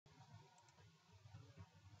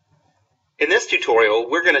In this tutorial,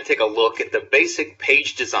 we're going to take a look at the basic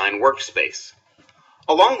page design workspace.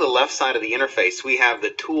 Along the left side of the interface, we have the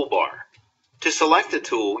toolbar. To select a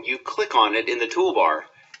tool, you click on it in the toolbar,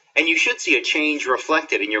 and you should see a change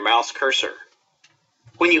reflected in your mouse cursor.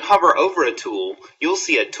 When you hover over a tool, you'll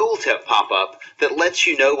see a tooltip pop up that lets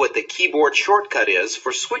you know what the keyboard shortcut is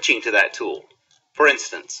for switching to that tool. For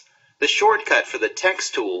instance, the shortcut for the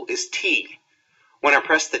text tool is T. When I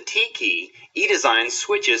press the T key, eDesign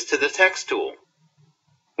switches to the text tool.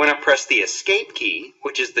 When I press the Escape key,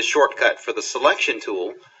 which is the shortcut for the selection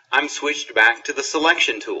tool, I'm switched back to the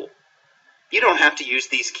selection tool. You don't have to use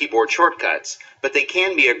these keyboard shortcuts, but they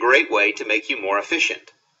can be a great way to make you more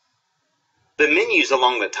efficient. The menus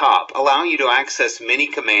along the top allow you to access many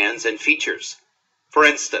commands and features. For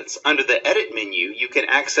instance, under the Edit menu, you can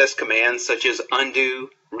access commands such as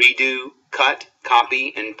undo, redo, cut,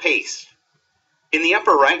 copy, and paste. In the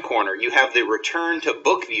upper right corner, you have the Return to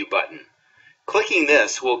Book View button. Clicking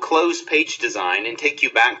this will close page design and take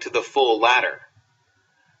you back to the full ladder.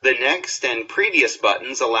 The Next and Previous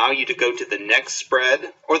buttons allow you to go to the next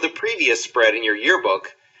spread or the previous spread in your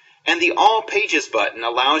yearbook, and the All Pages button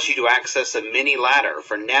allows you to access a mini ladder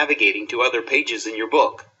for navigating to other pages in your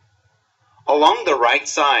book. Along the right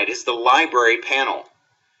side is the Library panel.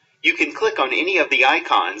 You can click on any of the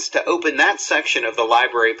icons to open that section of the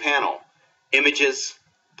Library panel: images,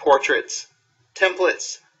 portraits,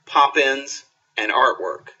 templates, pop-ins, and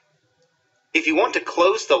artwork. If you want to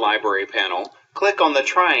close the Library panel, click on the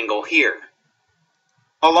triangle here.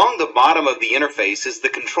 Along the bottom of the interface is the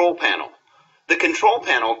Control panel. The Control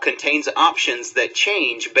panel contains options that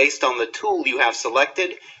change based on the tool you have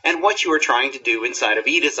selected and what you are trying to do inside of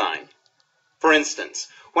eDesign. For instance,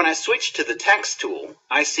 when I switch to the Text tool,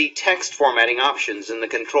 I see text formatting options in the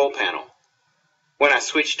Control panel. When I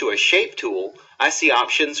switch to a Shape tool, I see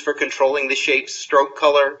options for controlling the shape's stroke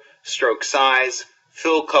color, stroke size,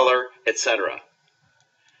 fill color, etc.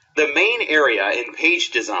 The main area in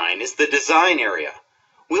page design is the Design area.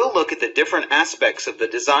 We'll look at the different aspects of the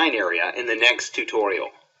Design area in the next tutorial.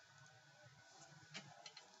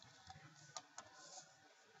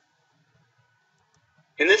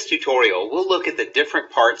 In this tutorial, we'll look at the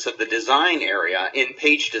different parts of the Design area in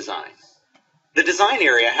page design. The Design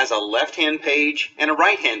area has a left-hand page and a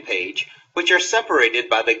right-hand page, which are separated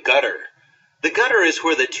by the gutter. The gutter is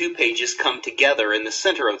where the two pages come together in the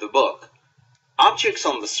center of the book. Objects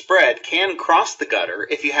on the spread can cross the gutter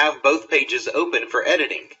if you have both pages open for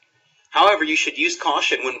editing. However, you should use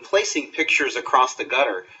caution when placing pictures across the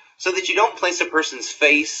gutter so that you don't place a person's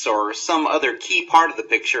face or some other key part of the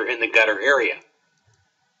picture in the gutter area.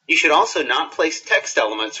 You should also not place text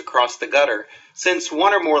elements across the gutter, since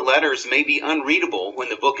one or more letters may be unreadable when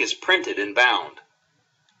the book is printed and bound.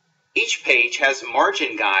 Each page has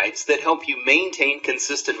margin guides that help you maintain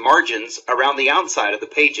consistent margins around the outside of the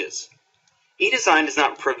pages. eDesign does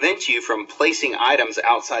not prevent you from placing items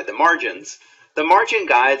outside the margins. The margin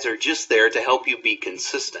guides are just there to help you be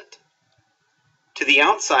consistent. To the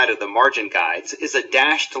outside of the margin guides is a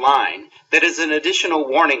dashed line that is an additional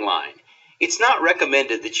warning line. It's not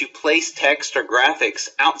recommended that you place text or graphics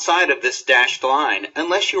outside of this dashed line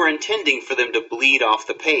unless you are intending for them to bleed off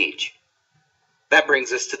the page. That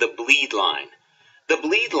brings us to the bleed line. The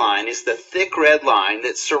bleed line is the thick red line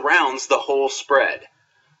that surrounds the whole spread.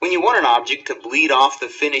 When you want an object to bleed off the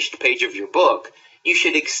finished page of your book, you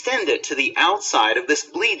should extend it to the outside of this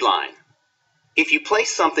bleed line. If you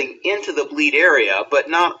place something into the bleed area but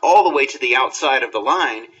not all the way to the outside of the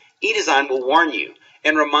line, eDesign will warn you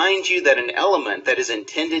and remind you that an element that is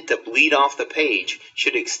intended to bleed off the page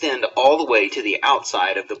should extend all the way to the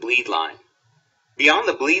outside of the bleed line. Beyond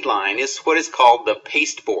the bleed line is what is called the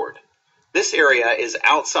pasteboard. This area is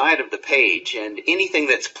outside of the page, and anything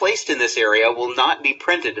that's placed in this area will not be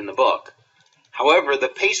printed in the book. However, the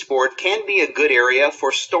pasteboard can be a good area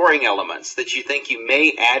for storing elements that you think you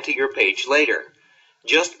may add to your page later.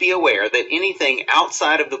 Just be aware that anything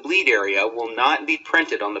outside of the bleed area will not be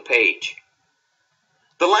printed on the page.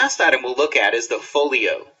 The last item we'll look at is the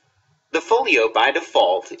folio. The folio, by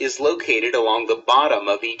default, is located along the bottom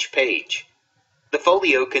of each page. The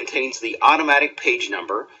folio contains the automatic page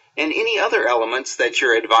number and any other elements that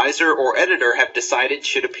your advisor or editor have decided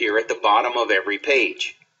should appear at the bottom of every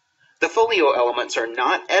page. The folio elements are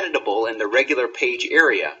not editable in the regular page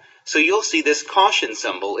area, so you'll see this caution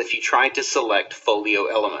symbol if you try to select folio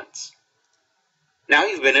elements. Now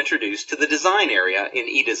you've been introduced to the Design area in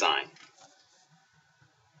eDesign.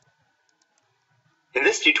 In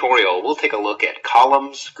this tutorial, we'll take a look at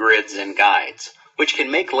columns, grids, and guides, which can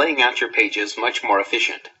make laying out your pages much more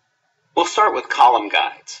efficient. We'll start with column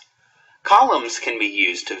guides. Columns can be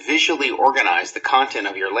used to visually organize the content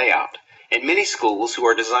of your layout, And many schools who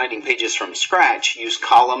are designing pages from scratch use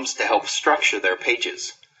columns to help structure their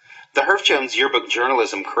pages. The Herff Jones Yearbook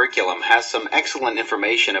Journalism curriculum has some excellent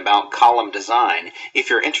information about column design if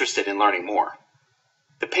you're interested in learning more.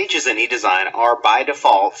 The pages in eDesign are by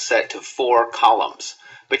default set to 4 columns,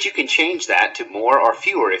 but you can change that to more or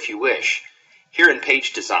fewer if you wish. Here in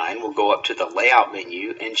Page Design, we'll go up to the Layout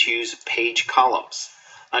menu and choose Page Columns.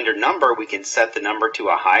 Under Number, we can set the number to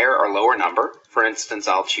a higher or lower number. For instance,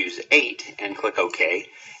 I'll choose 8 and click OK,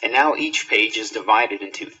 and now each page is divided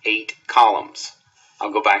into 8 columns.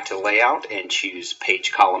 I'll go back to Layout and choose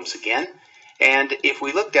Page Columns again, and if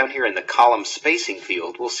we look down here in the column spacing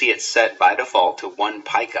field, we'll see it's set by default to 1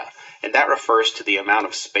 pica, and that refers to the amount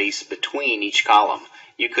of space between each column.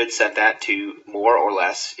 You could set that to more or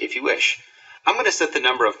less if you wish. I'm going to set the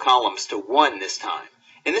number of columns to 1 this time,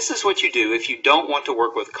 and this is what you do if you don't want to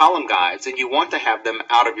work with column guides and you want to have them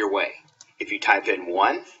out of your way. If you type in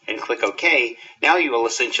 1 and click OK, now you will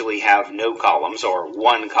essentially have no columns, or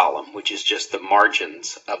 1 column, which is just the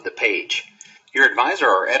margins of the page. Your advisor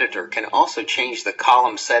or editor can also change the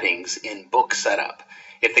column settings in Book Setup.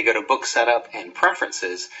 If they go to Book Setup and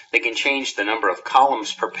Preferences, they can change the number of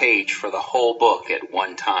columns per page for the whole book at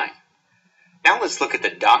one time. Now let's look at the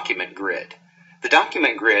document grid. The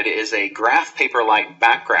document grid is a graph paper-like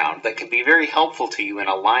background that can be very helpful to you in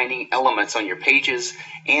aligning elements on your pages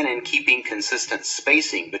and in keeping consistent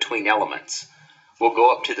spacing between elements. We'll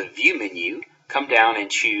go up to the View menu, come down and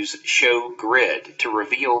choose Show Grid to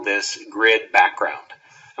reveal this grid background.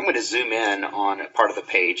 I'm going to zoom in on a part of the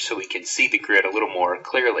page so we can see the grid a little more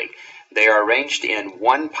clearly. They are arranged in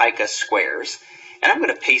 1 pica squares, and I'm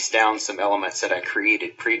going to paste down some elements that I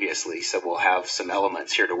created previously, so we'll have some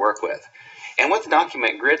elements here to work with. And what the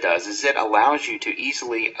document grid does is it allows you to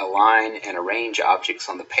easily align and arrange objects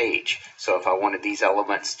on the page. So if I wanted these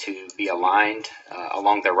elements to be aligned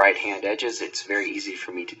along the right-hand edges, it's very easy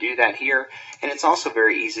for me to do that here. And it's also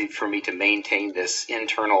very easy for me to maintain this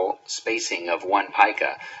internal spacing of 1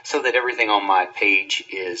 pica so that everything on my page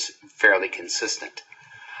is fairly consistent.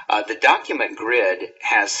 The document grid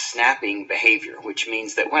has snapping behavior, which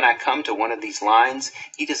means that when I come to one of these lines,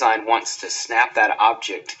 eDesign wants to snap that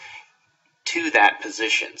object to that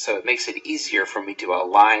position, so it makes it easier for me to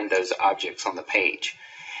align those objects on the page.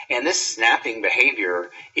 And this snapping behavior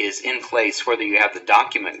is in place whether you have the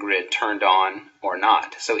document grid turned on or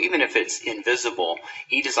not. So even if it's invisible,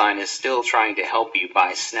 eDesign is still trying to help you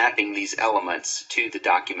by snapping these elements to the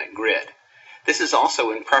document grid. This is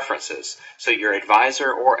also in Preferences, so your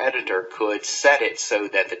advisor or editor could set it so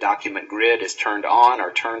that the document grid is turned on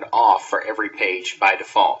or turned off for every page by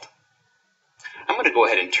default. I'm going to go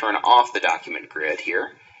ahead and turn off the document grid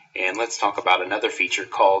here, and let's talk about another feature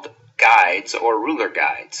called guides or ruler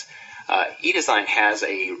guides. eDesign has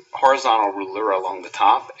a horizontal ruler along the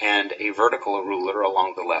top and a vertical ruler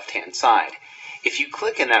along the left-hand side. If you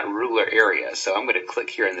click in that ruler area, so I'm going to click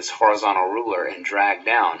here in this horizontal ruler and drag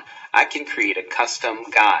down, I can create a custom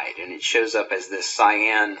guide, and it shows up as this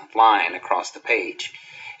cyan line across the page.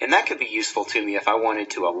 And that could be useful to me if I wanted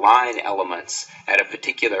to align elements at a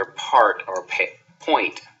particular part or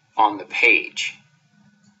point on the page,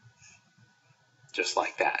 just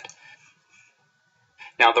like that.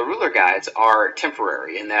 Now the ruler guides are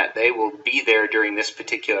temporary in that they will be there during this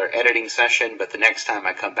particular editing session, but the next time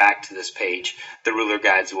I come back to this page, the ruler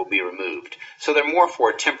guides will be removed. So they're more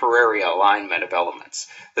for temporary alignment of elements.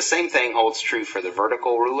 The same thing holds true for the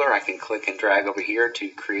vertical ruler. I can click and drag over here to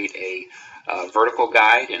create a vertical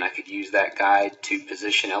guide, and I could use that guide to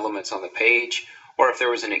position elements on the page, or if there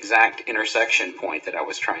was an exact intersection point that I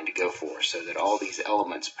was trying to go for, so that all these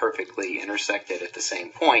elements perfectly intersected at the same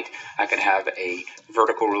point, I could have a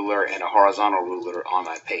vertical ruler and a horizontal ruler on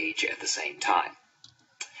my page at the same time.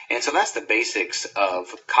 And so that's the basics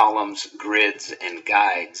of columns, grids, and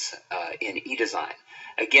guides in eDesign.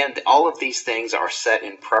 Again, all of these things are set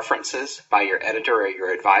in Preferences by your editor or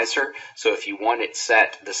your advisor, so if you want it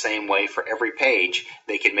set the same way for every page,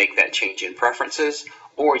 they can make that change in Preferences,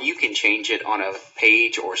 or you can change it on a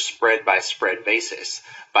page or spread-by-spread basis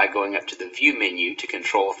by going up to the View menu to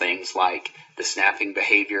control things like the snapping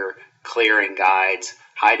behavior, clearing guides,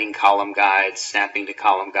 hiding column guides, snapping to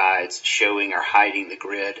column guides, showing or hiding the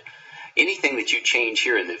grid. Anything that you change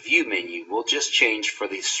here in the View menu will just change for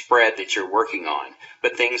the spread that you're working on,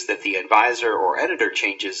 but things that the advisor or editor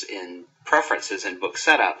changes in Preferences and Book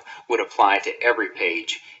Setup would apply to every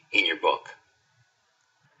page in your book.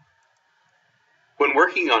 When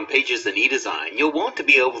working on pages in eDesign, you'll want to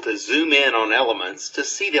be able to zoom in on elements to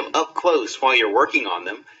see them up close while you're working on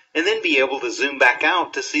them, and then be able to zoom back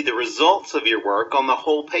out to see the results of your work on the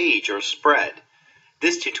whole page or spread.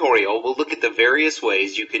 This tutorial will look at the various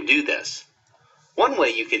ways you can do this. One way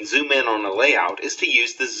you can zoom in on a layout is to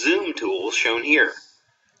use the Zoom tool shown here.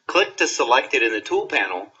 Click to select it in the tool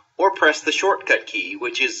panel or press the shortcut key,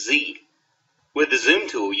 which is Z. With the Zoom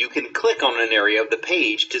tool, you can click on an area of the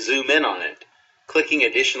page to zoom in on it. Clicking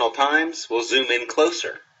additional times will zoom in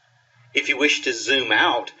closer. If you wish to zoom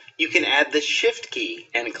out, you can add the Shift key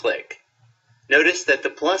and click. Notice that the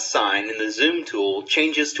plus sign in the Zoom tool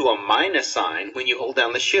changes to a minus sign when you hold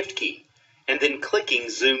down the Shift key, and then clicking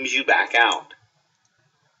zooms you back out.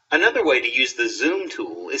 Another way to use the Zoom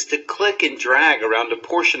tool is to click and drag around a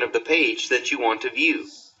portion of the page that you want to view.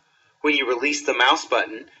 When you release the mouse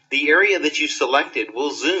button, the area that you selected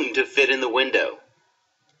will zoom to fit in the window.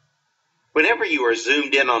 Whenever you are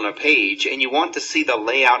zoomed in on a page and you want to see the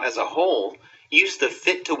layout as a whole, use the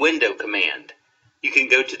Fit to Window command. You can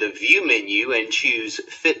go to the View menu and choose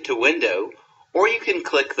Fit to Window, or you can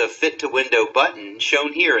click the Fit to Window button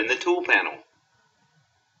shown here in the tool panel.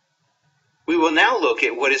 We will now look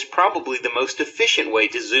at what is probably the most efficient way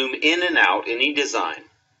to zoom in and out in eDesign.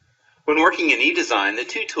 When working in eDesign, the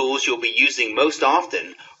two tools you'll be using most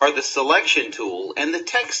often are the Selection tool and the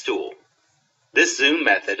Text tool. This zoom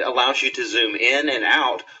method allows you to zoom in and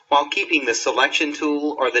out while keeping the Selection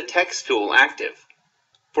tool or the Text tool active.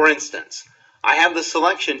 For instance, I have the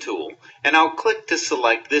Selection tool, and I'll click to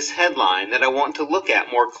select this headline that I want to look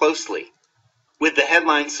at more closely. With the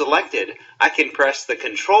headline selected, I can press the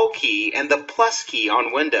Control key and the plus key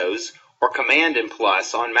on Windows or Command and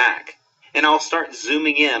plus on Mac, and I'll start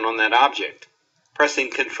zooming in on that object.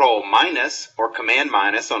 Pressing Control minus or Command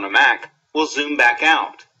minus on a Mac will zoom back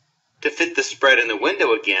out. To fit the spread in the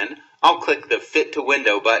window again, I'll click the Fit to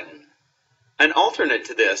Window button. An alternate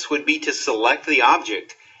to this would be to select the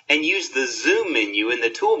object and use the Zoom menu in the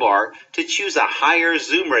toolbar to choose a higher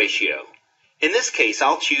zoom ratio. In this case,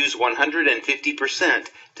 I'll choose 150%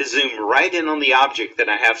 to zoom right in on the object that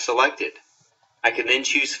I have selected. I can then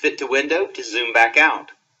choose Fit to Window to zoom back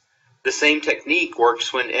out. The same technique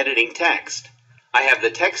works when editing text. I have the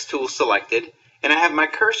Text tool selected, and I have my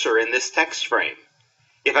cursor in this text frame.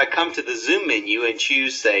 If I come to the Zoom menu and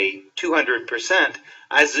choose, say, 200%,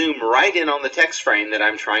 I zoom right in on the text frame that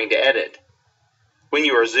I'm trying to edit. When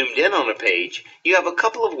you are zoomed in on a page, you have a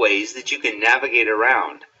couple of ways that you can navigate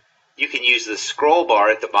around. You can use the scroll bar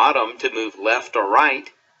at the bottom to move left or right,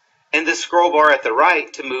 and the scroll bar at the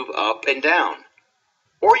right to move up and down.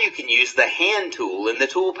 Or you can use the Hand tool in the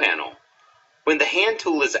tool panel. When the Hand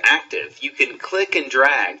tool is active, you can click and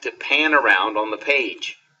drag to pan around on the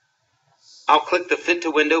page. I'll click the Fit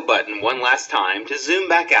to Window button one last time to zoom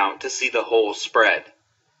back out to see the whole spread.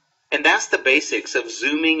 And that's the basics of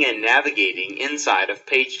zooming and navigating inside of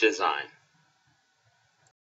page design.